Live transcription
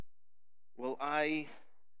Well, I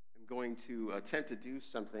am going to attempt to do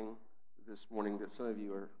something this morning that some of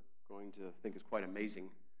you are going to think is quite amazing,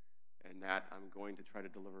 and that I'm going to try to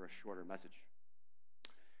deliver a shorter message.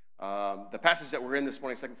 The passage that we're in this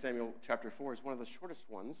morning, 2 Samuel chapter 4, is one of the shortest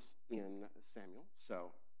ones in Samuel, so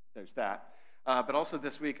there's that. But also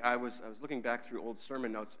this week, I was looking back through old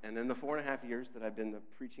sermon notes, and in the 4.5 years that I've been the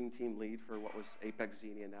preaching team lead for what was Apex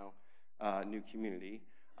Xenia, now New Community,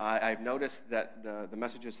 I've noticed that the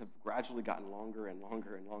messages have gradually gotten longer and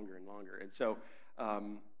longer and longer and longer. And so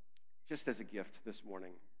just as a gift this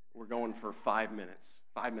morning, we're going for 5 minutes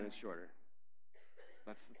shorter.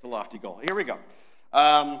 That's a lofty goal. Here we go.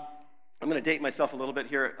 I'm going to date myself a little bit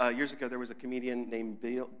here. Years ago, there was a comedian named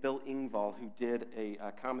Bill Engvall who did a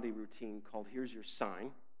comedy routine called Here's Your Sign.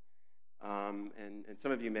 And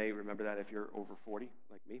some of you may remember that if you're over 40,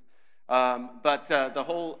 like me. But the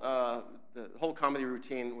whole comedy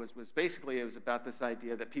routine was basically, it was about this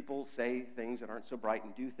idea that people say things that aren't so bright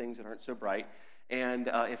and do things that aren't so bright. And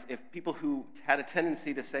if people who had a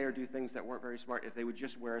tendency to say or do things that weren't very smart, if they would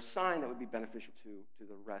just wear a sign, that would be beneficial to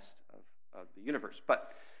the rest of the universe.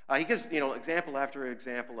 But he gives, example after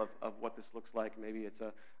example of what this looks like. Maybe it's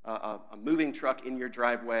a moving truck in your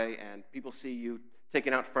driveway, and people see you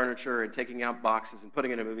taking out furniture and taking out boxes and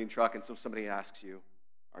putting it in a moving truck, and so somebody asks you,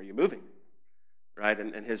 "Are you moving?" Right?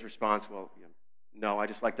 And his response, "Well, no, I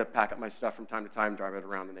just like to pack up my stuff from time to time, drive it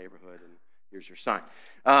around the neighborhood, and here's your sign."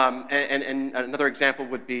 And another example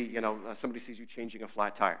would be, somebody sees you changing a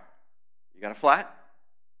flat tire. "You got a flat?"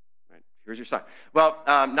 Right? Here's your sign. Well,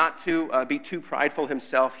 not to be too prideful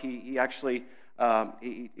himself, he actually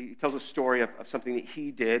he tells a story of something that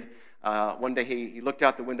he did. One day he looked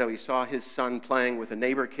out the window, he saw his son playing with a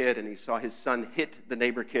neighbor kid, and he saw his son hit the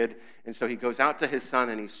neighbor kid, and so he goes out to his son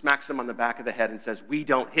and he smacks him on the back of the head and says, "We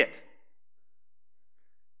don't hit."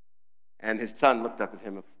 And his son looked up at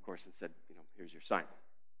him, of course, and said, "Here's your sign."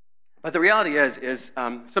 But the reality is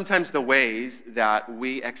sometimes the ways that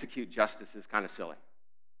we execute justice is kind of silly.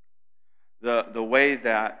 The way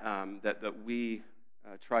that we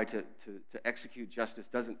try to execute justice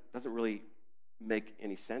doesn't really make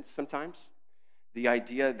any sense sometimes. The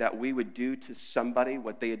idea that we would do to somebody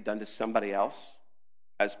what they had done to somebody else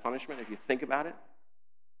as punishment, if you think about it,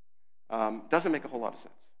 doesn't make a whole lot of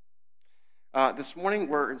sense. This morning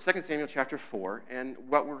we're in 2 Samuel chapter 4, and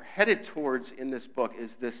what we're headed towards in this book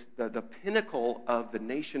is the pinnacle of the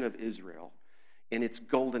nation of Israel in its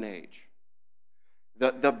golden age.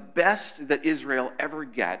 The best that Israel ever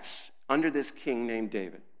gets under this king named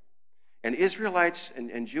David. And Israelites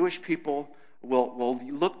and Jewish people will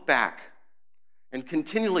look back and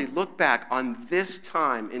continually look back on this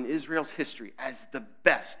time in Israel's history as the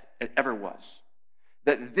best it ever was.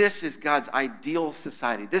 That this is God's ideal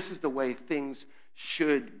society. This is the way things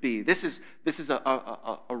should be. This is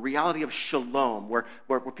a reality of shalom,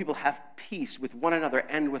 where people have peace with one another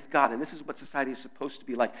and with God, and this is what society is supposed to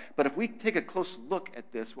be like. But if we take a close look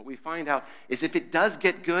at this, what we find out is if it does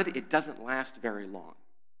get good, it doesn't last very long.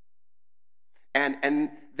 And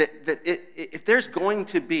if there's going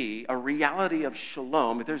to be a reality of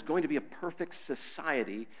shalom, if there's going to be a perfect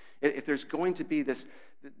society, if there's going to be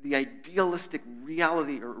the idealistic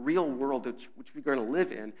reality or real world which we're going to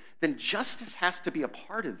live in, then justice has to be a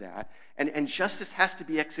part of that, and justice has to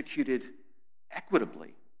be executed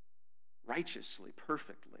equitably, righteously,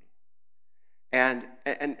 perfectly. And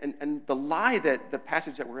the lie that the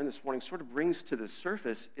passage that we're in this morning sort of brings to the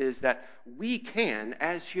surface is that we can,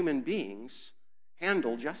 as human beings,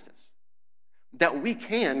 handle justice. That we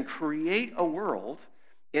can create a world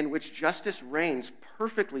in which justice reigns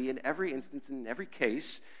perfectly in every instance, in every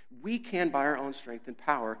case. We can, by our own strength and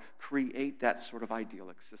power, create that sort of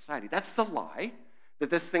idyllic society. That's the lie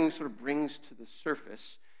that this thing sort of brings to the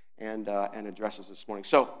surface and addresses this morning.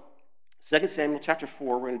 So, 2 Samuel chapter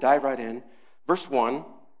 4, we're going to dive right in. Verse 1,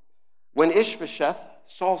 when Ishbosheth,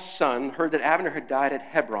 Saul's son, heard that Abner had died at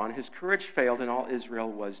Hebron, his courage failed and all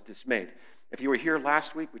Israel was dismayed. If you were here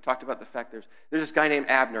last week, we talked about the fact there's this guy named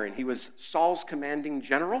Abner, and he was Saul's commanding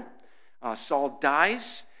general. Saul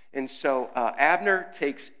dies, and so Abner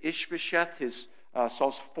takes Ishbosheth,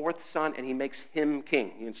 Saul's fourth son, and he makes him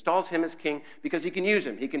king. He installs him as king because he can use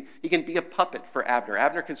him. He can be a puppet for Abner.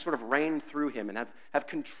 Abner can sort of reign through him and have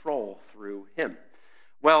control through him.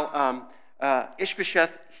 Well,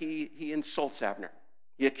 Ishbosheth, he insults Abner.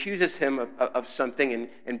 He accuses him of something,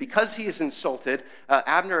 and because he is insulted,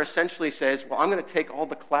 Abner essentially says, "Well, I'm going to take all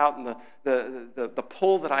the clout and the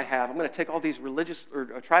pull that I have. I'm going to take all these religious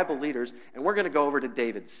or tribal leaders, and we're going to go over to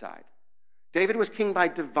David's side." David was king by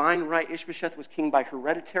divine right. Ishbosheth was king by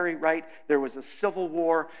hereditary right. There was a civil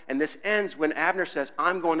war, and this ends when Abner says,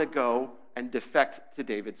 "I'm going to go and defect to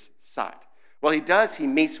David's side." Well, he does. He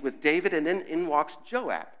meets with David, and then in walks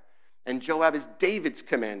Joab. And Joab is David's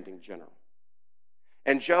commanding general.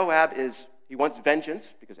 And Joab he wants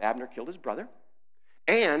vengeance because Abner killed his brother.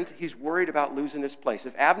 And he's worried about losing his place.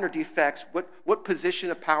 If Abner defects, what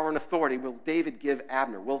position of power and authority will David give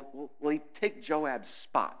Abner? Will he take Joab's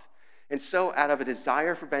spot? And so out of a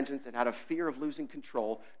desire for vengeance and out of fear of losing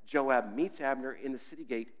control, Joab meets Abner in the city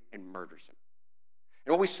gate and murders him.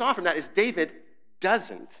 And what we saw from that is David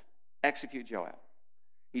doesn't execute Joab.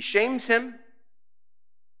 He shames him.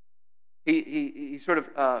 He sort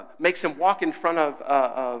of makes him walk in front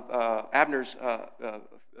of Abner's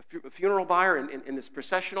funeral bier in this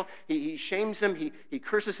processional. He shames him, he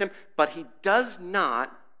curses him, but he does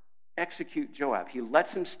not execute Joab. He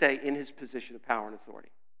lets him stay in his position of power and authority.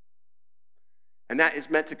 And that is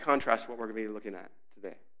meant to contrast what we're going to be looking at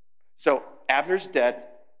today. So Abner's dead.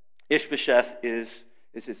 Ishbosheth his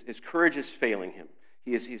courage is failing him.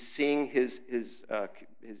 He's seeing his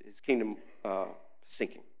kingdom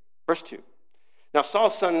sinking. Verse 2. Now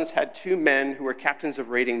Saul's sons had 2 men who were captains of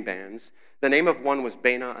raiding bands. The name of one was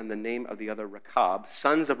Baanah, and the name of the other Rechab,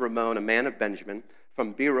 sons of Rimmon, a man of Benjamin.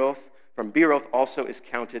 From Beeroth also is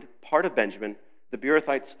counted part of Benjamin. The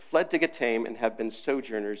Beerothites fled to Gittaim and have been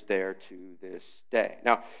sojourners there to this day.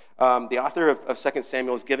 Now, the author of 2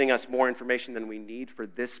 Samuel is giving us more information than we need for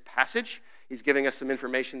this passage. He's giving us some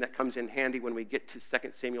information that comes in handy when we get to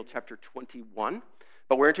 2 Samuel chapter 21.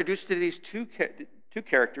 But we're introduced to these two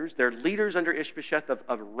characters. They're leaders under Ishbosheth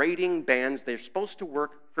of raiding bands. They're supposed to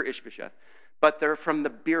work for Ishbosheth, but they're from the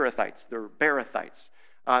Beerothites. They're Beerothites.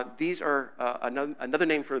 These are another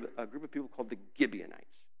name for a group of people called the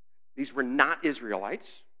Gibeonites. These were not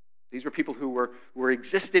Israelites. These were people who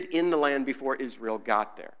existed in the land before Israel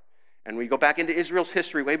got there. And we go back into Israel's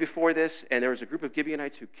history way before this, and there was a group of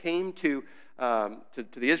Gibeonites who came to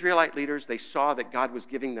the Israelite leaders. They saw that God was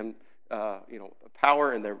giving them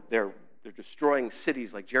power, and they're destroying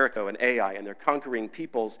cities like Jericho and Ai, and they're conquering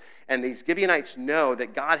peoples. And these Gibeonites know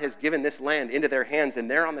that God has given this land into their hands, and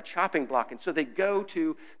they're on the chopping block. And so they go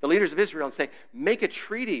to the leaders of Israel and say, make a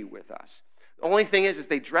treaty with us. The only thing is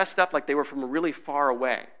they dressed up like they were from really far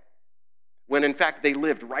away, when in fact they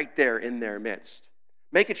lived right there in their midst.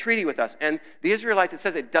 Make a treaty with us. And the Israelites, it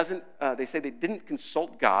says it doesn't, they say they didn't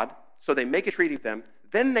consult God, so they make a treaty with them.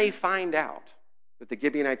 Then they find out that the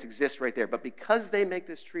Gibeonites exist right there. But because they make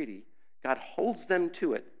this treaty, God holds them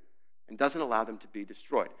to it and doesn't allow them to be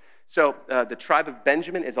destroyed. So the tribe of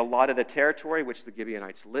Benjamin is allotted the territory which the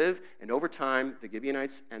Gibeonites live, and over time, the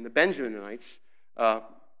Gibeonites and the Benjaminites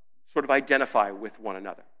sort of identify with one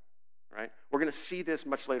another. Right? We're going to see this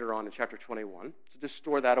much later on in chapter 21, so just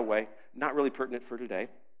store that away. Not really pertinent for today.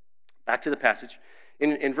 Back to the passage.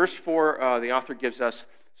 In verse 4, the author gives us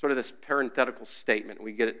sort of this parenthetical statement.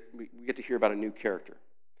 We get to hear about a new character.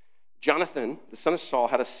 Jonathan, the son of Saul,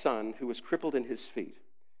 had a son who was crippled in his feet.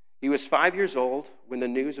 He was 5 years old when the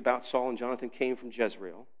news about Saul and Jonathan came from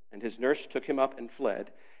Jezreel, and his nurse took him up and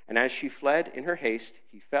fled. And as she fled in her haste,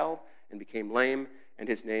 he fell and became lame, and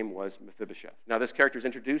his name was Mephibosheth. Now, this character is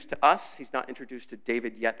introduced to us. He's not introduced to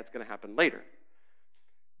David yet. That's going to happen later.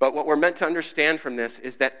 But what we're meant to understand from this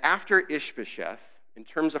is that after Ishbosheth, in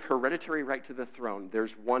terms of hereditary right to the throne,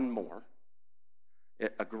 there's one more.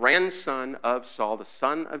 A grandson of Saul, the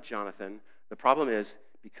son of Jonathan. The problem is,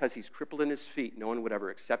 because he's crippled in his feet, no one would ever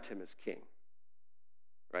accept him as king.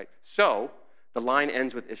 Right? So, the line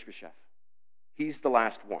ends with Ishbosheth. He's the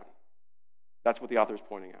last one. That's what the author is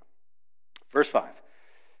pointing out. Verse 5.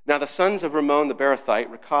 Now the sons of Rimmon the Beerothite,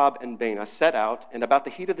 Rechab and Baanah, set out, and about the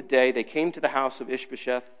heat of the day they came to the house of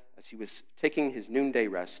Ishbosheth as he was taking his noonday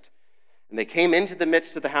rest. And they came into the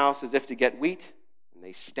midst of the house as if to get wheat, and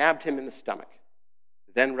they stabbed him in the stomach.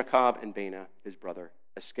 Then Rechab and Baanah, his brother,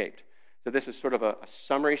 escaped. So this is sort of a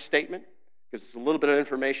summary statement, because it's a little bit of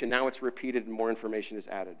information. Now it's repeated and more information is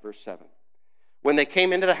added. Verse 7. When they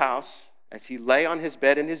came into the house, as he lay on his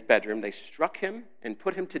bed in his bedroom, they struck him and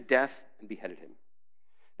put him to death and beheaded him.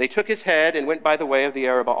 They took his head and went by the way of the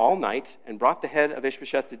Arabah all night and brought the head of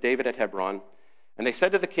Ishbosheth to David at Hebron. And they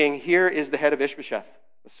said to the king, "Here is the head of Ishbosheth,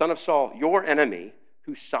 the son of Saul, your enemy,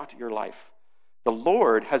 who sought your life. The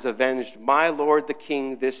Lord has avenged my lord the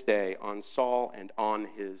king this day on Saul and on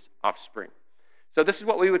his offspring." So this is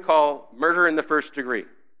what we would call murder in the first degree,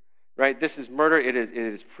 right? This is murder. It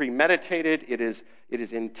is premeditated. It is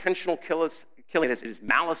intentional killing. It is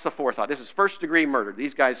malice aforethought. This is first degree murder.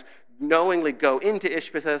 These guys knowingly go into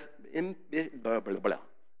Ishbosheth's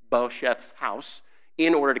house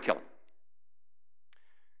in order to kill him.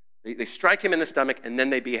 They strike him in the stomach, and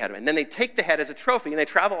then they behead him. And then they take the head as a trophy, and they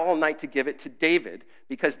travel all night to give it to David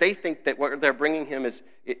because they think that what they're bringing him is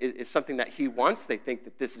something that he wants. They think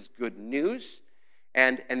that this is good news.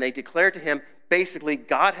 And they declare to him, basically,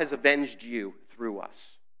 God has avenged you through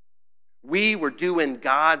us. We were doing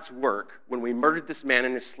God's work when we murdered this man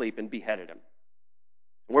in his sleep and beheaded him.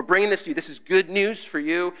 We're bringing this to you. This is good news for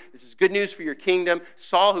you. This is good news for your kingdom.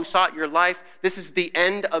 Saul, who sought your life, this is the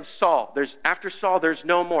end of Saul. After Saul, there's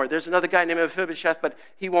no more. There's another guy named Mephibosheth, but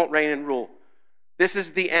he won't reign and rule. This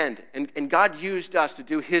is the end. And God used us to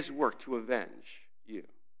do his work to avenge you.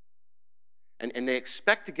 And they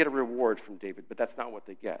expect to get a reward from David, but that's not what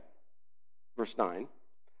they get. Verse 9.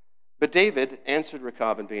 But David answered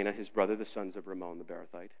Rechab and Baanah, his brother, the sons of Rimmon the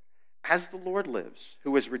Beerothite, as the Lord lives,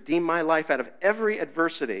 who has redeemed my life out of every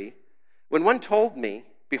adversity, when one told me,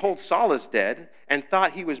 behold, Saul is dead, and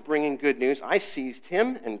thought he was bringing good news, I seized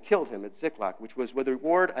him and killed him at Ziklag, which was the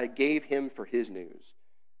reward I gave him for his news.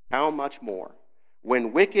 How much more?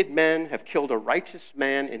 When wicked men have killed a righteous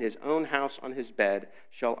man in his own house on his bed,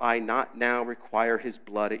 shall I not now require his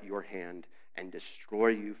blood at your hand and destroy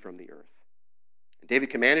you from the earth? And David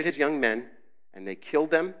commanded his young men, and they killed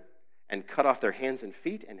them, and cut off their hands and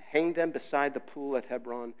feet, and hanged them beside the pool at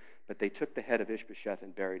Hebron. But they took the head of Ishbosheth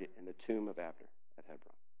and buried it in the tomb of Abner at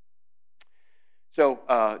Hebron.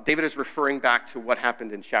 So David is referring back to what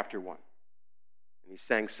happened in chapter 1. And he's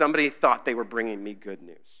saying, somebody thought they were bringing me good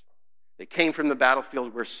news. They came from the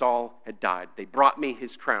battlefield where Saul had died. They brought me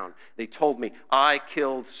his crown. They told me, I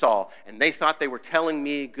killed Saul. And they thought they were telling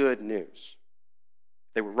me good news.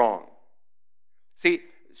 They were wrong. See,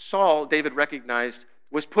 Saul, David recognized,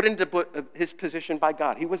 was put into his position by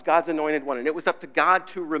God. He was God's anointed one, and it was up to God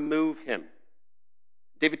to remove him.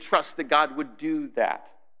 David trusts that God would do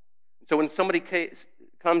that. So when somebody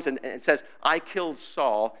comes and says, I killed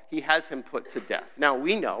Saul, he has him put to death. Now,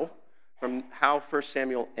 we know from how 1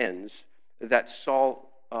 Samuel ends that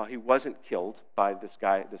Saul, he wasn't killed by this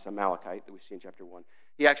guy, this Amalekite that we see in chapter 1.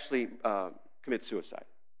 He actually commits suicide.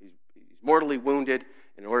 He's mortally wounded.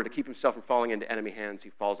 In order to keep himself from falling into enemy hands, he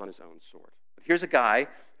falls on his own sword. But here's a guy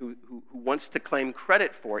who wants to claim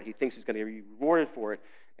credit for it. He thinks he's going to be rewarded for it,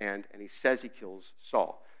 and he says he kills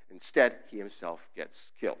Saul. Instead, he himself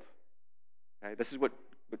gets killed. Okay? This is what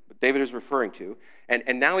David is referring to.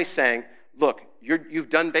 And now he's saying, look, you've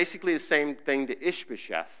done basically the same thing to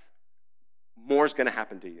Ishbosheth. More is going to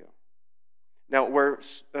happen to you. Now, where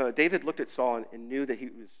David looked at Saul and knew that he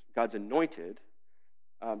was God's anointed,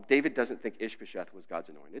 David doesn't think Ishbosheth was God's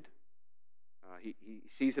anointed. He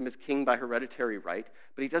sees him as king by hereditary right,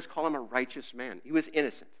 but he does call him a righteous man. He was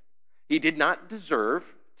innocent. He did not deserve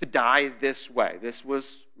to die this way. This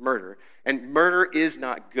was murder, and murder is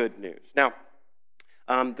not good news. Now,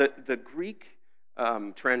 the Greek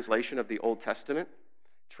translation of the Old Testament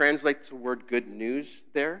translates the word good news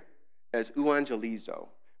there as euangelizo,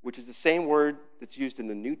 which is the same word that's used in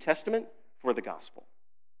the New Testament for the gospel.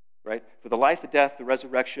 Right? For the life, the death, the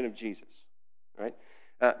resurrection of Jesus. Right?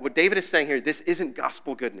 What David is saying here, this isn't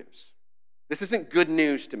gospel good news. This isn't good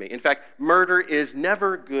news to me. In fact, murder is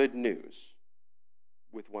never good news,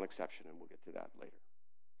 with one exception, and we'll get to that later.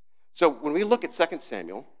 So when we look at 2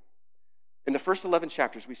 Samuel, in the first 11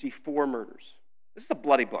 chapters, we see 4 murders. This is a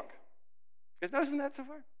bloody book. You guys noticing that so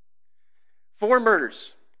far? 4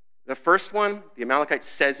 murders. The first one, the Amalekite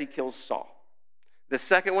says he kills Saul. The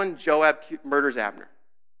second one, Joab murders Abner.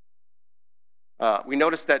 We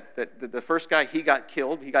noticed that the first guy, he got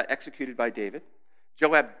killed. He got executed by David.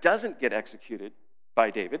 Joab doesn't get executed by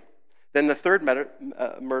David. Then the third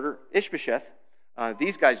murder, Ishbosheth,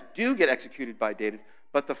 these guys do get executed by David.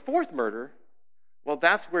 But the fourth murder, well,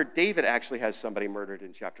 that's where David actually has somebody murdered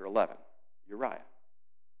in chapter 11, Uriah.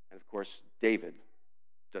 And of course, David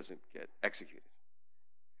doesn't get executed.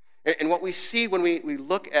 And what we see when we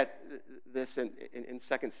look at this in 2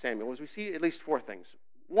 Samuel is we see at least 4 things.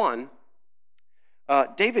 One,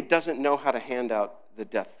 David doesn't know how to hand out the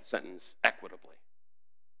death sentence equitably.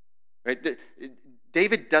 Right?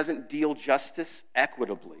 David doesn't deal justice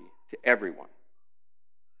equitably to everyone.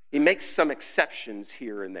 He makes some exceptions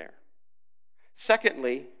here and there.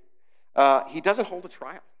 Secondly, he doesn't hold a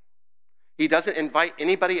trial. He doesn't invite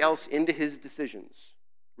anybody else into his decisions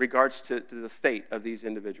regards to the fate of these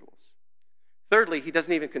individuals. Thirdly, he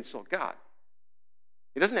doesn't even consult God.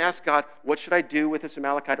 He doesn't ask God, what should I do with this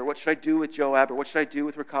Amalekite, or what should I do with Joab, or what should I do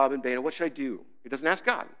with Rechab and Baanah? What should I do? He doesn't ask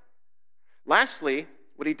God. Lastly,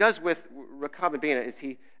 what he does with Rechab and Baanah is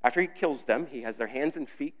after he kills them, he has their hands and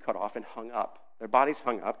feet cut off and hung up, their bodies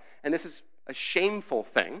hung up, and this is a shameful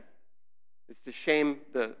thing. It's to shame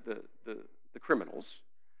the criminals.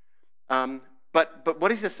 But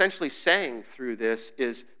what he's essentially saying through this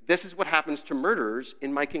is what happens to murderers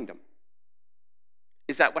in my kingdom.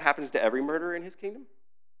 Is that what happens to every murderer in his kingdom?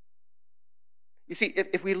 You see,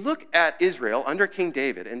 if we look at Israel under King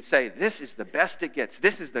David and say, this is the best it gets,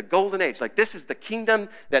 this is the golden age, like this is the kingdom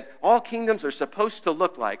that all kingdoms are supposed to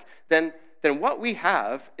look like, then what we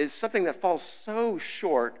have is something that falls so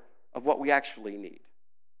short of what we actually need.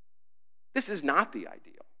 This is not the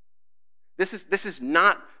ideal. This is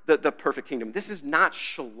not the perfect kingdom. This is not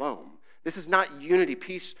shalom. This is not unity,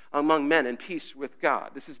 peace among men, and peace with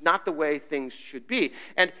God. This is not the way things should be.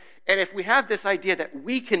 And if we have this idea that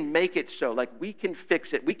we can make it so, like we can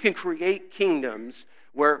fix it, we can create kingdoms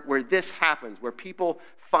where this happens, where people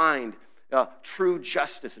find true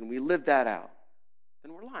justice and we live that out,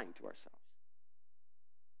 then we're lying to ourselves.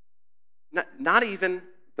 Not even,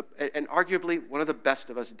 and arguably one of the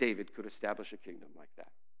best of us, David, could establish a kingdom like that.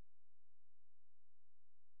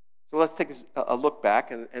 So let's take a look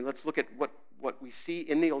back and let's look at what we see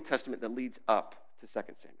in the Old Testament that leads up to 2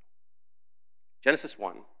 Samuel. Genesis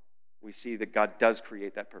 1, we see that God does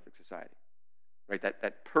create that perfect society, right?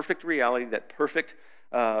 That perfect reality, that perfect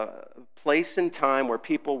place and time where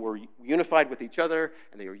people were unified with each other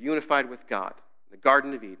and they were unified with God, the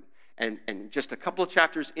Garden of Eden. And just a couple of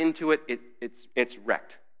chapters into it, it's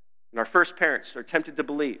wrecked. And our first parents are tempted to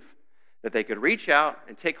believe that they could reach out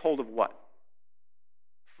and take hold of what?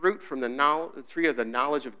 Fruit from the tree of the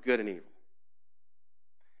knowledge of good and evil.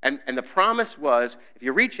 And the promise was, if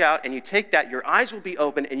you reach out and you take that, your eyes will be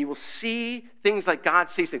open and you will see things like God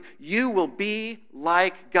sees things. You will be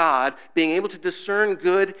like God, being able to discern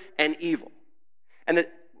good and evil. And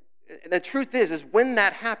the truth is when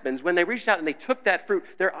that happens, when they reached out and they took that fruit,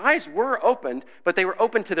 their eyes were opened, but they were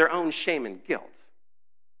open to their own shame and guilt.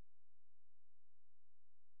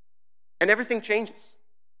 And everything changes.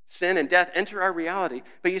 Sin and death enter our reality.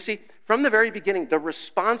 But you see, from the very beginning, the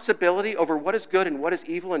responsibility over what is good and what is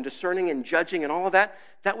evil and discerning and judging and all of that,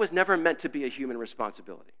 that was never meant to be a human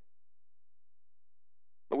responsibility.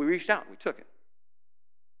 But we reached out and we took it.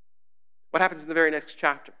 What happens in the very next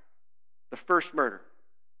chapter? The first murder.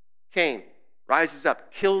 Cain rises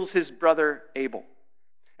up, kills his brother Abel.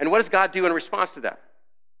 And what does God do in response to that?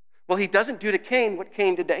 Well, he doesn't do to Cain what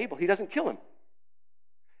Cain did to Abel. He doesn't kill him.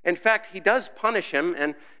 In fact, he does punish him,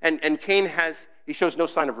 and Cain shows no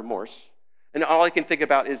sign of remorse. And all I can think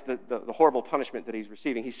about is the horrible punishment that he's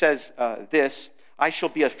receiving. He says this, I shall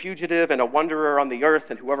be a fugitive and a wanderer on the earth,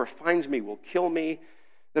 and whoever finds me will kill me.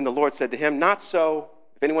 Then the Lord said to him, not so.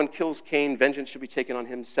 If anyone kills Cain, vengeance shall be taken on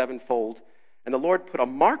him sevenfold. And the Lord put a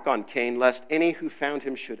mark on Cain, lest any who found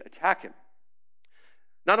him should attack him.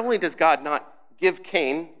 Not only does God not give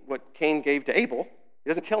Cain what Cain gave to Abel, he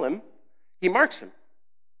doesn't kill him, he marks him.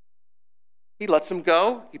 He lets him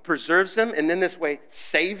go, he preserves him, and then this way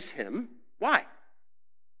saves him. Why?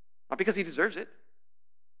 Not because he deserves it.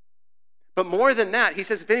 But more than that, he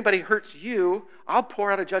says, if anybody hurts you, I'll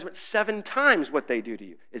pour out a judgment 7 times what they do to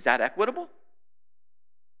you. Is that equitable?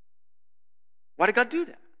 Why did God do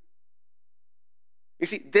that? You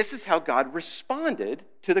see, this is how God responded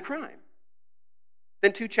to the crime.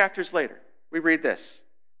 Then 2 chapters later, we read this.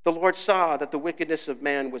 The Lord saw that the wickedness of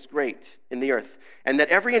man was great in the earth, and that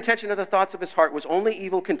every intention of the thoughts of his heart was only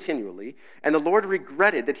evil continually. And the Lord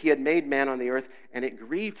regretted that he had made man on the earth, and it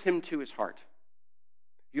grieved him to his heart.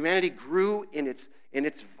 Humanity grew in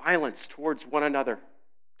its violence towards one another,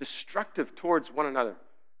 destructive towards one another,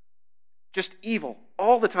 just evil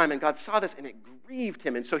all the time. And God saw this, and it grieved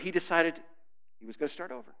him. And so he decided he was going to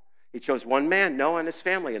start over. He chose one man, Noah, and his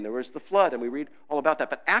family, and there was the flood, and we read all about that.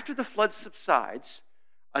 But after the flood subsides,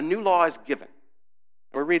 a new law is given.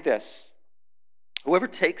 And we read this. Whoever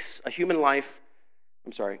takes a human life,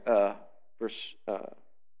 verse 5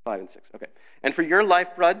 and 6. Okay. And for your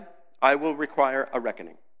lifeblood, I will require a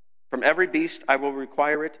reckoning. From every beast, I will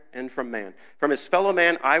require it, and from man. From his fellow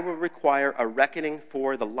man, I will require a reckoning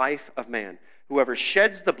for the life of man. Whoever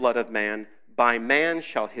sheds the blood of man, by man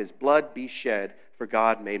shall his blood be shed, for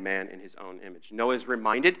God made man in his own image. Noah is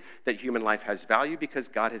reminded that human life has value because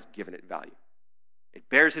God has given it value. It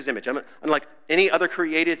bears his image. Unlike any other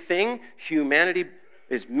created thing, humanity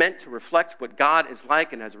is meant to reflect what God is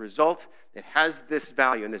like, and as a result, it has this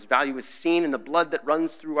value, and this value is seen in the blood that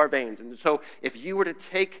runs through our veins. And so if you were to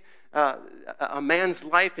take a man's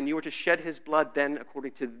life and you were to shed his blood, then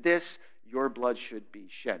according to this, your blood should be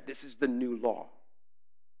shed. This is the new law.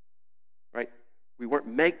 Right? We weren't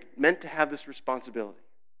meant to have this responsibility,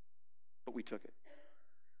 but we took it.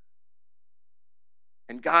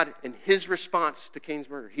 And God, in his response to Cain's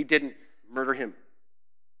murder, he didn't murder him.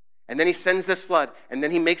 And then he sends this flood, and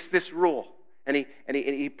then he makes this rule. and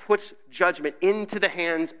he puts judgment into the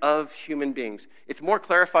hands of human beings. It's more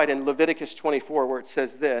clarified in Leviticus 24, where it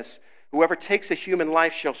says this: whoever takes a human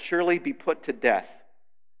life shall surely be put to death.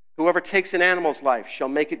 Whoever takes an animal's life shall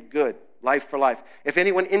make it good, life for life. If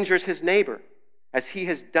anyone injures his neighbor, as he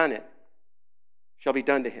has done it, shall be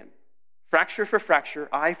done to him. Fracture for fracture,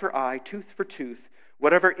 eye for eye, tooth for tooth.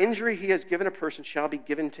 Whatever injury he has given a person shall be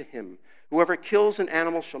given to him. Whoever kills an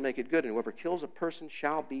animal shall make it good, and whoever kills a person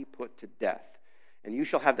shall be put to death. And you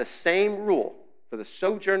shall have the same rule for the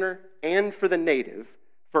sojourner and for the native,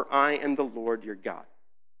 for I am the Lord your God.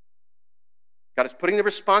 God is putting the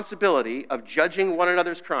responsibility of judging one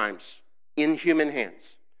another's crimes in human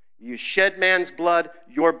hands. You shed man's blood,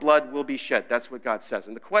 your blood will be shed. That's what God says.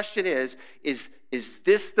 And the question is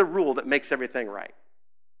this the rule that makes everything right?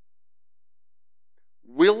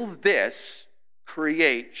 Will this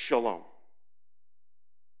create shalom?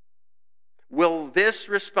 Will this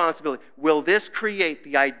responsibility, will this create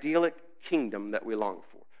the idyllic kingdom that we long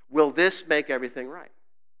for? Will this make everything right?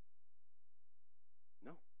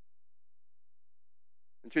 No.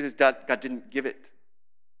 The truth is, God didn't give it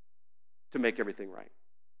to make everything right.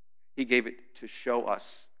 He gave it to show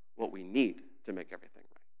us what we need to make everything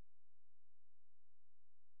right.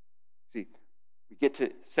 See, we get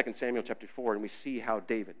to 2 Samuel chapter 4, and we see how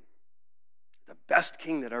David, the best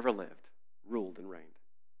king that ever lived, ruled and reigned.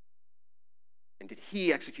 And did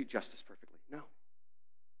he execute justice perfectly? No.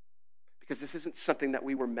 Because this isn't something that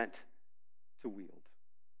we were meant to wield.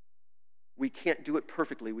 We can't do it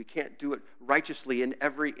perfectly. We can't do it righteously in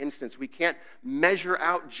every instance. We can't measure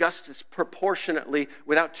out justice proportionately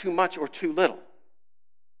without too much or too little.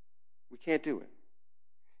 We can't do it.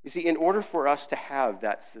 You see, in order for us to have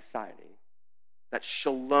that society, that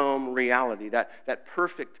shalom reality, that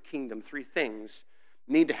perfect kingdom, three things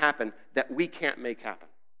need to happen that we can't make happen.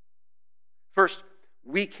 First,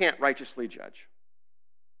 we can't righteously judge.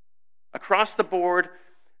 Across the board,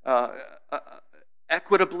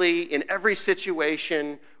 equitably, in every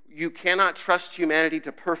situation, you cannot trust humanity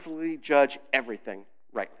to perfectly judge everything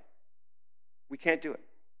rightly. We can't do it.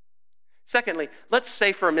 Secondly, let's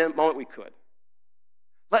say for a moment we could.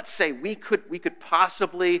 Let's say we could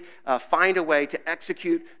possibly find a way to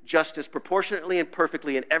execute justice proportionately and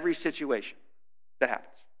perfectly in every situation that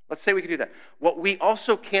happens. Let's say we could do that. What we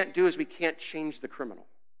also can't do is we can't change the criminal.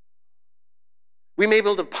 We may be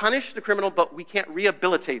able to punish the criminal, but we can't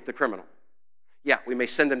rehabilitate the criminal. Yeah, we may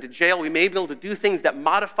send them to jail. We may be able to do things that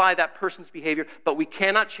modify that person's behavior, but we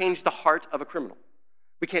cannot change the heart of a criminal.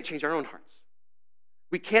 We can't change our own hearts.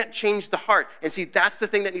 We can't change the heart. And see, that's the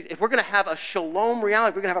thing that needs, if we're going to have a shalom reality,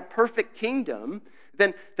 if we're going to have a perfect kingdom,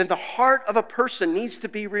 then the heart of a person needs to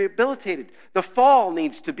be rehabilitated. The fall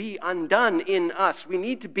needs to be undone in us. We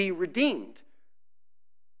need to be redeemed.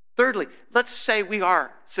 Thirdly, let's say we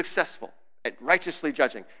are successful at righteously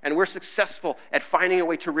judging, and we're successful at finding a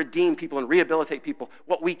way to redeem people and rehabilitate people.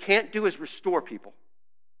 What we can't do is restore people.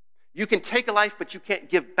 You can take a life, but you can't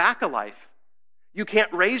give back a life. You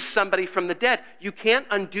can't raise somebody from the dead. You can't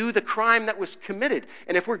undo the crime that was committed.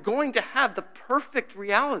 And if we're going to have the perfect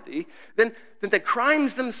reality, then the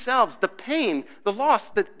crimes themselves, the pain, the loss,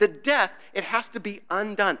 the death, it has to be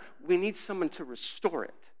undone. We need someone to restore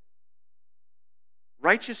it.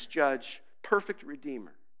 Righteous judge, perfect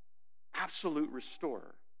redeemer, absolute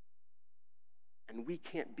restorer. And we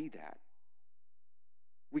can't be that.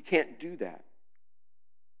 We can't do that.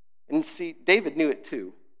 And see, David knew it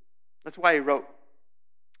too. That's why he wrote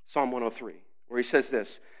Psalm 103, where he says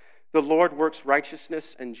this: "The Lord works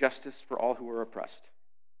righteousness and justice for all who are oppressed.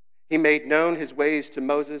 He made known his ways to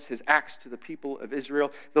Moses, his acts to the people of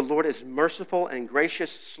Israel. The Lord is merciful and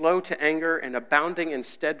gracious, slow to anger, and abounding in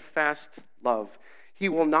steadfast love. He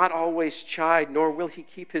will not always chide, nor will he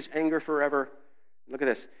keep his anger forever." Look at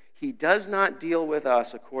this. "He does not deal with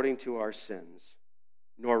us according to our sins,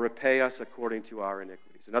 nor repay us according to our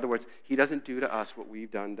iniquities." In other words, he doesn't do to us what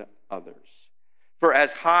we've done to others. "For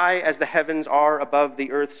as high as the heavens are above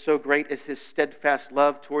the earth, so great is his steadfast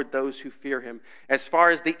love toward those who fear him. As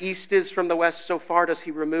far as the east is from the west, so far does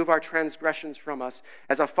he remove our transgressions from us.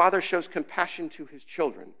 As a father shows compassion to his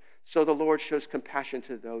children, so the Lord shows compassion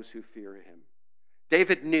to those who fear him."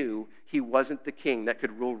 David knew he wasn't the king that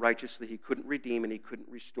could rule righteously. He couldn't redeem and he couldn't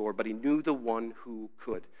restore, but he knew the one who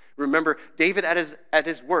could. Remember, David at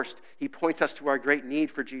his worst, he points us to our great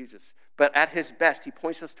need for Jesus. But at his best, he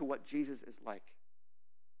points us to what Jesus is like.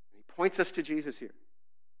 He points us to Jesus here.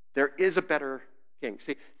 There is a better king.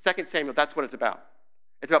 See, 2 Samuel, that's what it's about.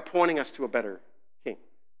 It's about pointing us to a better king.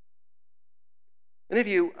 Any of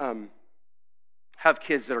you have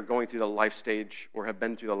kids that are going through the life stage or have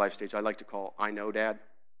been through the life stage I like to call I know dad?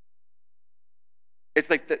 It's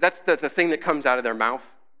like that's the thing that comes out of their mouth,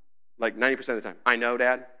 like 90% of the time. I know,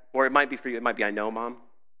 Dad. Or it might be for you, it might be, I know, Mom.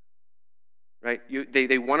 Right?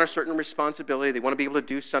 They want a certain responsibility. They want to be able to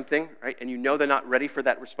do something, right? And you know they're not ready for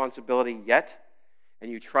that responsibility yet.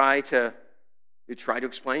 And you try to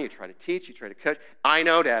explain, you try to teach, you try to coach. I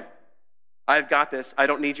know, Dad. I've got this. I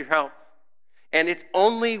don't need your help. And it's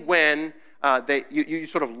only when you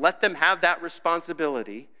sort of let them have that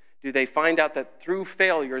responsibility do they find out that through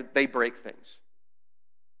failure, they break things.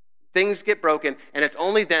 Things get broken, and it's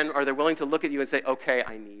only then are they willing to look at you and say, okay,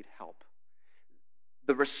 I need help.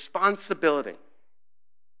 The responsibility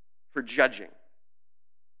for judging,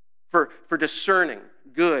 for discerning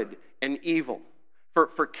good and evil,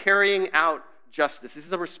 for carrying out justice. This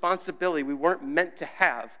is a responsibility we weren't meant to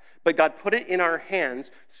have, but God put it in our hands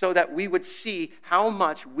so that we would see how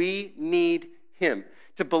much we need Him.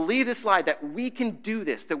 To believe this lie that we can do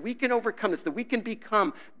this, that we can overcome this, that we can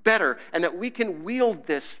become better, and that we can wield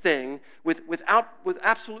this thing with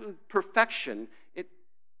absolute perfection,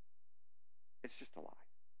 it's just a lie.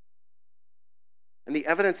 And the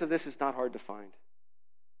evidence of this is not hard to find.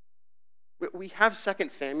 We have 2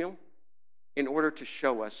 Samuel in order to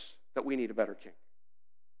show us that we need a better king.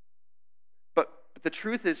 But the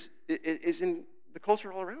truth is in the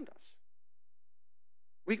culture all around us.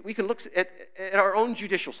 We can look at our own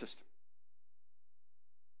judicial system.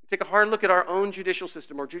 Take a hard look at our own judicial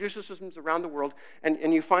system or judicial systems around the world,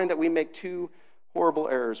 and you find that we make two horrible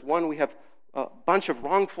errors. One, we have a bunch of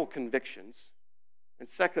wrongful convictions, and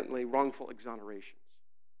secondly, wrongful exonerations.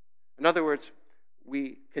 In other words,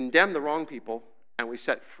 we condemn the wrong people and we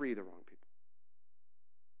set free the wrong people.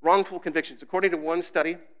 Wrongful convictions. According to one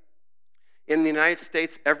study, in the United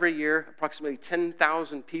States, every year, approximately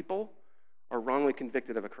 10,000 people are wrongly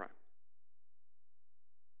convicted of a crime.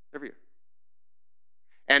 Every year.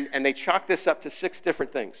 And they chalk this up to 6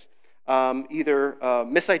 different things. Either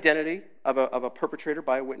misidentity of a perpetrator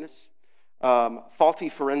by a witness, faulty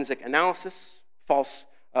forensic analysis, false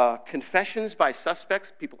confessions by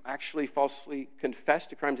suspects, people actually falsely confess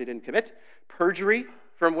to crimes they didn't commit, perjury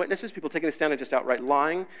from witnesses, people taking the stand and just outright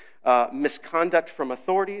lying, misconduct from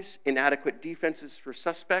authorities, inadequate defenses for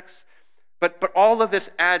suspects. But all of this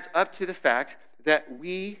adds up to the fact that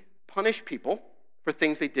we punish people for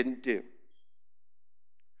things they didn't do.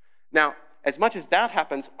 Now, as much as that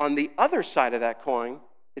happens, on the other side of that coin,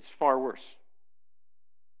 it's far worse.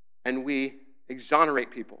 And we exonerate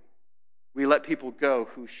people. We let people go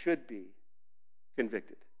who should be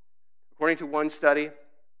convicted. According to one study,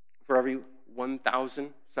 for every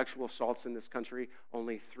 1,000 sexual assaults in this country,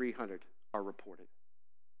 only 300 are reported.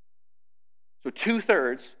 So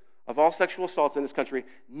 2/3 of all sexual assaults in this country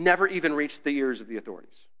never even reached the ears of the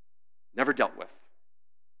authorities, never dealt with.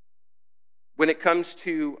 When it comes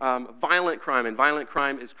to violent crime, and violent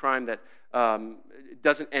crime is crime that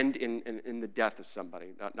doesn't end in the death of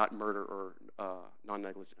somebody, not murder or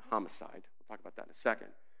non-negligent homicide. We'll talk about that in a second.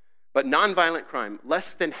 But nonviolent crime,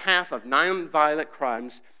 less than half of nonviolent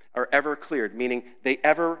crimes are ever cleared, meaning they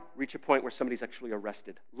ever reach a point where somebody's actually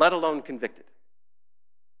arrested, let alone convicted.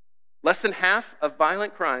 Less than half of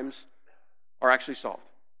violent crimes are actually solved.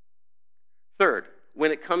 Third,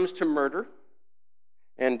 when it comes to murder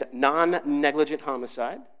and non-negligent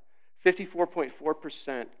homicide,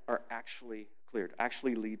 54.4% are actually cleared,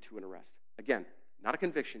 actually lead to an arrest. Again, not a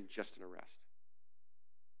conviction, just an arrest.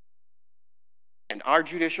 And our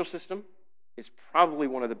judicial system is probably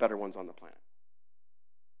one of the better ones on the planet.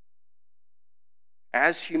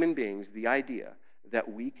 As human beings, the idea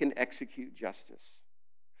that we can execute justice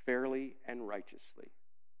fairly and righteously,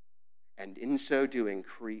 and in so doing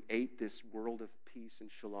create this world of peace and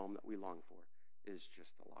shalom that we long for, is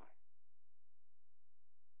just a lie.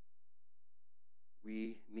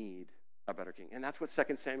 We need a better king. And that's what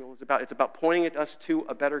 2 Samuel is about. It's about pointing at us to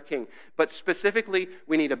a better king. But specifically,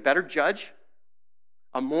 we need a better judge,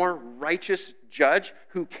 a more righteous judge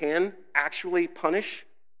who can actually punish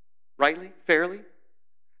rightly, fairly.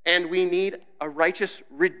 And we need a righteous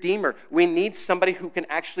redeemer. We need somebody who can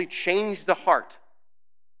actually change the heart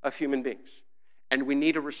of human beings. And we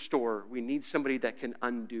need a restorer. We need somebody that can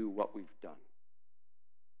undo what we've done.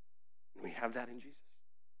 And we have that in Jesus.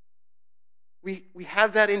 We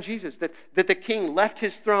have that in Jesus, that the king left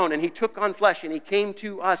his throne and he took on flesh and he came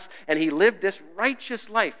to us and he lived this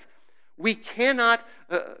righteous life. We cannot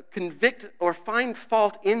convict or find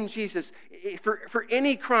fault in Jesus for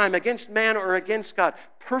any crime against man or against God.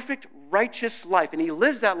 Perfect, righteous life. And he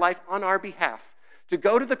lives that life on our behalf to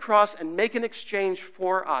go to the cross and make an exchange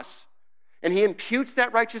for us. And he imputes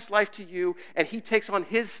that righteous life to you and he takes on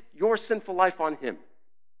your sinful life on him.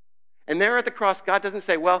 And there at the cross, God doesn't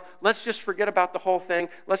say, well, let's just forget about the whole thing.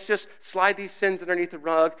 Let's just slide these sins underneath the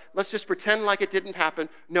rug. Let's just pretend like it didn't happen.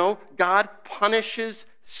 No, God punishes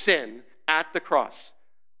sin at the cross.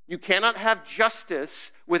 You cannot have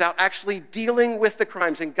justice without actually dealing with the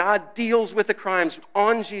crimes. And God deals with the crimes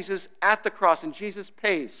on Jesus at the cross. And Jesus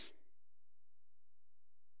pays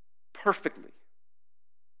perfectly.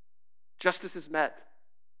 Justice is met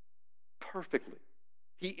perfectly.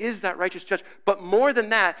 He is that righteous judge. But more than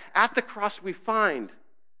that, at the cross we find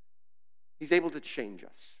he's able to change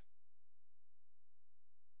us.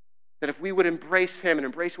 That if we would embrace him and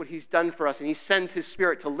embrace what he's done for us, and he sends his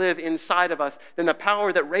Spirit to live inside of us, then the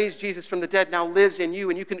power that raised Jesus from the dead now lives in you,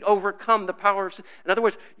 and you can overcome the power of sin. In other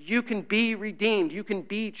words, you can be redeemed, you can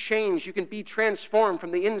be changed, you can be transformed from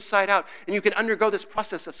the inside out, and you can undergo this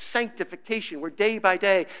process of sanctification where day by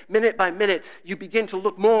day, minute by minute, you begin to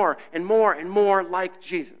look more and more and more like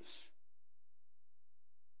Jesus.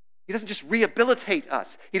 He doesn't just rehabilitate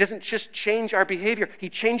us. He doesn't just change our behavior. He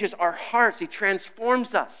changes our hearts. He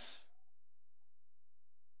transforms us.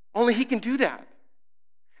 Only he can do that.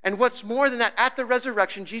 And what's more than that, at the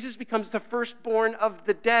resurrection, Jesus becomes the firstborn of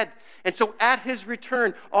the dead. And so at his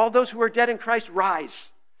return, all those who are dead in Christ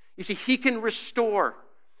rise. You see, he can restore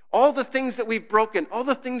all the things that we've broken, all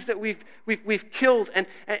the things that we've killed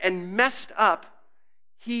and messed up,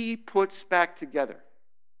 he puts back together.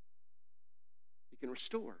 He can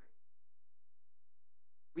restore.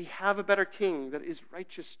 We have a better king that is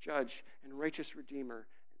righteous judge and righteous redeemer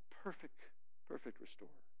and perfect restorer.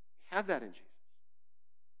 We have that in Jesus.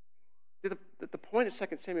 The point of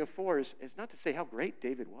 2 Samuel 4 is not to say how great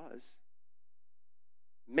David was.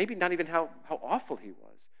 Maybe not even how awful he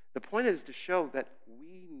was. The point is to show that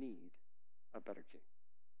we need a better king.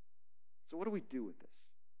 So what do we do with this?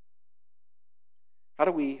 How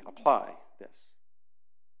do we apply this?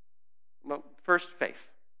 Well, first, faith.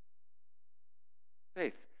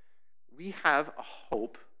 Faith. We have a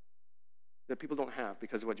hope that people don't have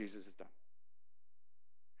because of what Jesus has done.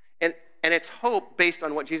 And it's hope based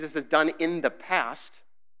on what Jesus has done in the past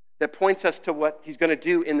that points us to what he's going to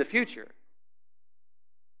do in the future.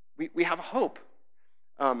 We have a hope.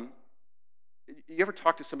 You ever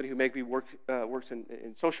talk to somebody who maybe works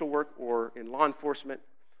in social work or in law enforcement,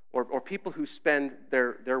 or people who spend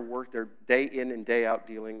their work, their day in and day out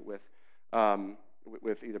dealing with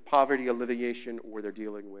either poverty alleviation, or they're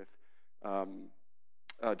dealing with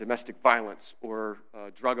domestic violence or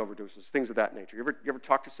drug overdoses, things of that nature. You ever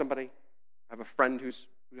talk to somebody? I have a friend who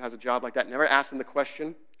has a job like that. Never ask them the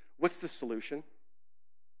question, what's the solution?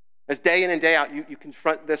 As day in and day out you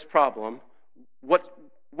confront this problem,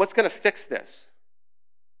 what's going to fix this?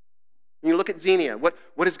 When you look at Xenia, what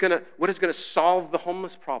is going to solve the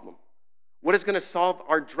homeless problem? What is going to solve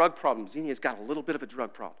our drug problem? Xenia's got a little bit of a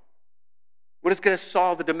drug problem. What is going to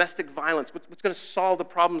solve the domestic violence? What's going to solve the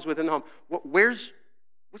problems within the home?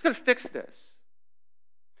 What's going to fix this?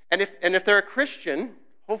 And if they're a Christian,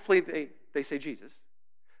 hopefully they say Jesus.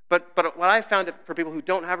 But what I found for people who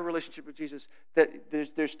don't have a relationship with Jesus, that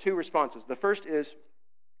there's two responses. The first is,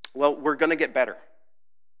 well, we're going to get better.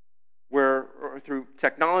 Through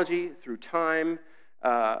technology, through time,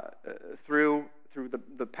 through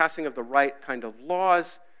the passing of the right kind of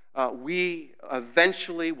laws, we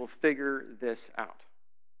eventually will figure this out.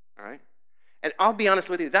 All right? And I'll be honest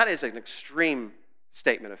with you, that is an extreme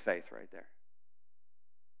statement of faith right there.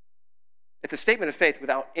 It's a statement of faith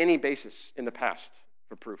without any basis in the past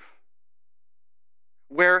for proof.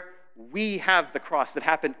 Where we have the cross that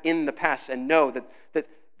happened in the past and know that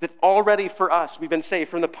already for us we've been saved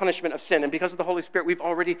from the punishment of sin, and because of the Holy Spirit we've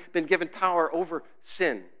already been given power over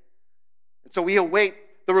sin. And so we await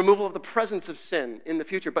the removal of the presence of sin in the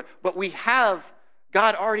future, but we have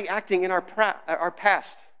God already acting in our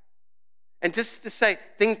past. And just to say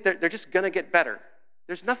things, they're just going to get better.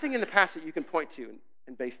 There's nothing in the past that you can point to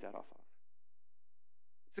and base that off of.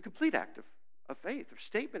 It's a complete act of faith or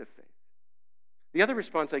statement of faith. The other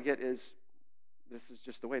response I get is, this is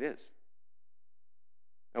just the way it is.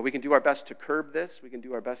 Now, we can do our best to curb this. We can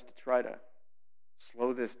do our best to try to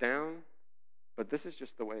slow this down. But this is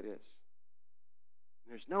just the way it is.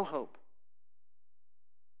 There's no hope.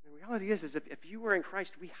 The reality is if you are in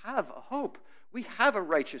Christ, we have a hope. We have a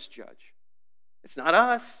righteous judge. It's not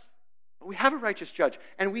us, but we have a righteous judge.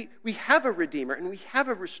 And we have a redeemer, and we have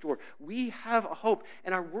a restorer. We have a hope,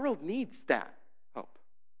 and our world needs that hope.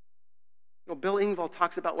 You know, Bill Engvall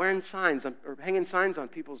talks about wearing signs or hanging signs on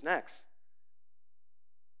people's necks.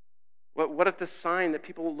 What if the sign that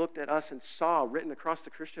people looked at us and saw written across the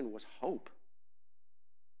Christian was hope?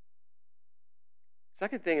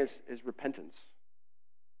 Second thing is repentance.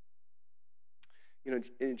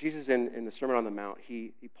 Jesus in the Sermon on the Mount,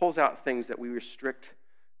 he pulls out things that we restrict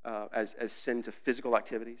as sin to physical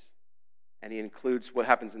activities, and he includes what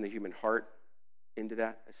happens in the human heart into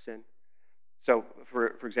that as sin. So,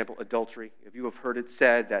 for example, adultery. If you have heard it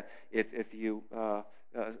said that if you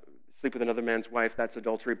sleep with another man's wife, that's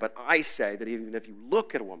adultery. But I say that even if you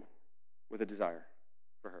look at a woman with a desire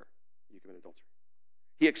for her, you commit adultery.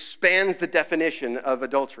 He expands the definition of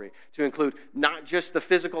adultery to include not just the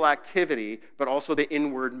physical activity, but also the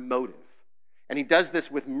inward motive. And he does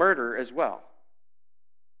this with murder as well.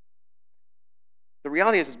 The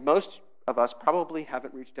reality is most of us probably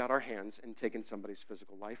haven't reached out our hands and taken somebody's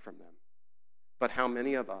physical life from them. But how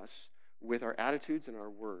many of us, with our attitudes and our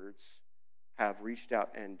words, have reached out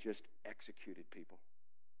and just executed people?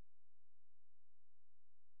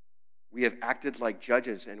 We have acted like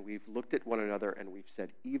judges, and we've looked at one another and we've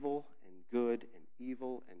said evil and good and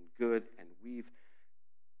evil and good, and we've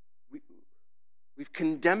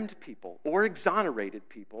condemned people or exonerated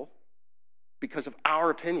people because of our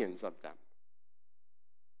opinions of them.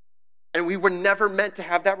 And we were never meant to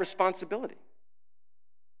have that responsibility.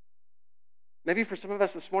 Maybe for some of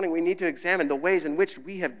us this morning, we need to examine the ways in which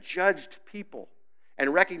we have judged people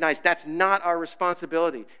and recognize that's not our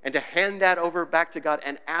responsibility, and to hand that over back to God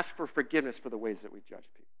and ask for forgiveness for the ways that we judge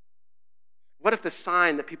people. What if the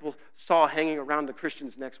sign that people saw hanging around the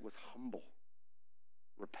Christian's necks was humble,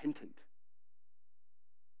 repentant?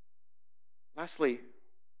 Lastly,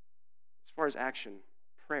 as far as action,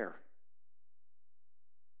 prayer.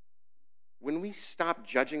 When we stop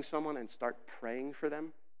judging someone and start praying for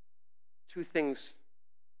them, two things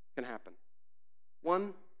can happen.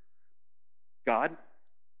 One, God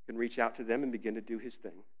can reach out to them and begin to do his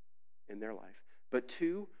thing in their life. But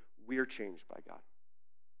two, we're changed by God.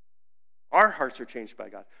 Our hearts are changed by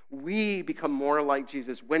God. We become more like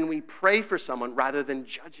Jesus when we pray for someone rather than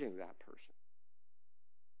judging that person.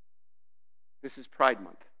 This is Pride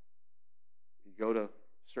Month. You go to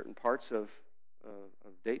certain parts of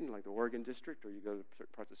Dayton, like the Oregon District, or you go to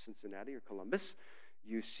certain parts of Cincinnati or Columbus,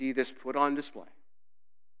 you see this put on display.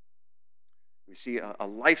 We see a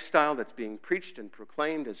lifestyle that's being preached and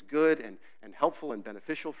proclaimed as good and helpful and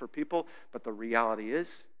beneficial for people, but the reality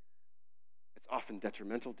is it's often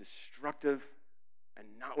detrimental, destructive, and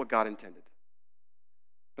not what God intended.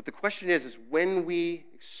 But the question is when we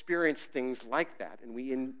experience things like that and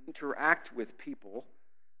we interact with people,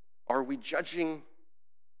 are we judging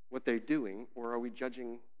what they're doing, or are we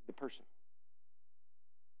judging the person?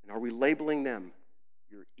 And are we labeling them,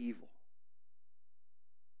 you're evil,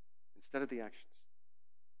 instead of the actions?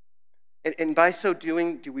 And by so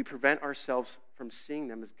doing, do we prevent ourselves from seeing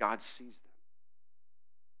them as God sees them?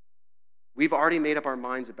 We've already made up our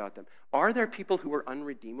minds about them. Are there people who are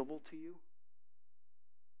unredeemable to you?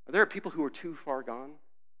 Are there people who are too far gone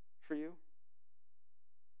for you?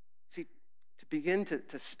 See, to begin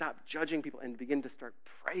to stop judging people and begin to start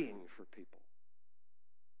praying for people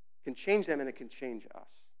can change them, and it can change us.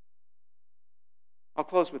 I'll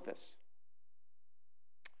close with this.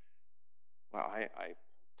 Wow, I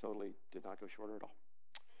totally did not go shorter at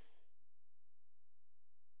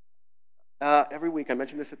all. Every week, I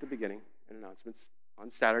mentioned this at the beginning in announcements,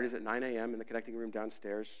 on Saturdays at 9 a.m. in the connecting room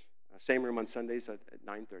downstairs, same room on Sundays at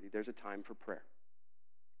 9:30, there's a time for prayer.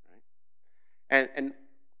 Right? And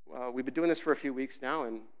we've been doing this for a few weeks now,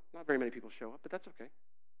 and not very many people show up, but that's okay.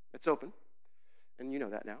 It's open, and you know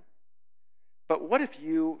that now. But what if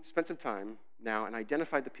you spent some time now and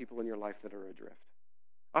identified the people in your life that are adrift?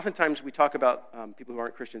 Oftentimes we talk about people who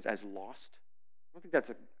aren't Christians as lost. I don't think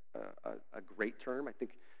that's a great term. I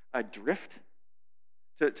think adrift,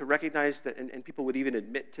 to recognize that, and people would even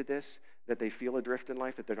admit to this, that they feel adrift in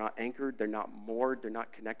life, that they're not anchored, they're not moored, they're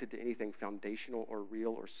not connected to anything foundational or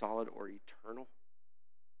real or solid or eternal,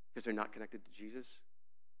 because they're not connected to Jesus.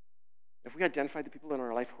 If we identify the people in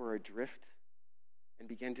our life who are adrift and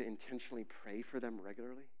begin to intentionally pray for them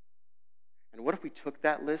regularly, and what if we took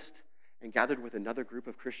that list and gathered with another group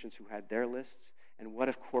of Christians who had their lists, and what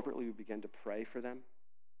if corporately we began to pray for them?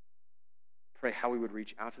 Pray how we would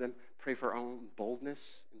reach out to them, pray for our own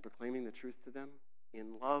boldness in proclaiming the truth to them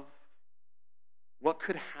in love. What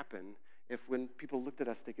could happen if when people looked at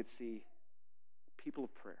us, they could see people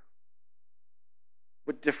of prayer?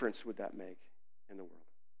 What difference would that make in the world?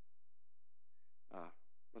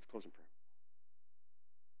 Let's close in prayer.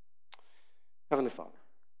 Heavenly Father,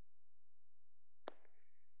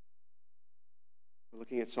 we're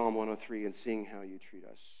looking at Psalm 103 and seeing how you treat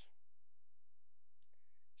us,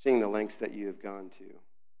 seeing the lengths that you have gone to.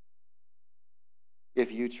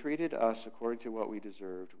 If you treated us according to what we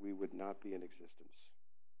deserved, we would not be in existence.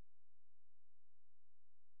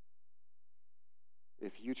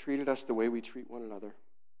 If you treated us the way we treat one another,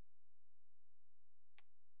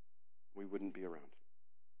 we wouldn't be around.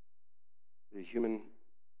 The human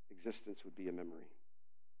existence would be a memory.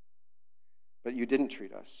 But you didn't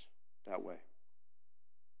treat us that way.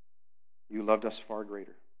 You loved us far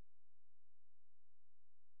greater.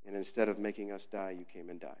 And instead of making us die, you came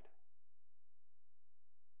and died.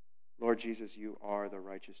 Lord Jesus, you are the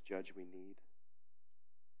righteous judge we need.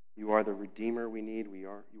 You are the redeemer we need.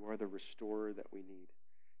 You are the restorer that we need.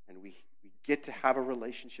 And we get to have a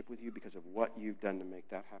relationship with you because of what you've done to make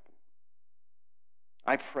that happen.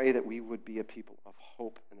 I pray that we would be a people of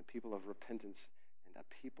hope and a people of repentance and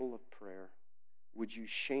a people of prayer. Would you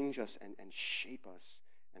change us and shape us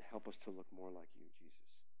and help us to look more like you, Jesus?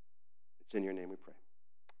 It's in your name we pray.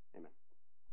 Amen.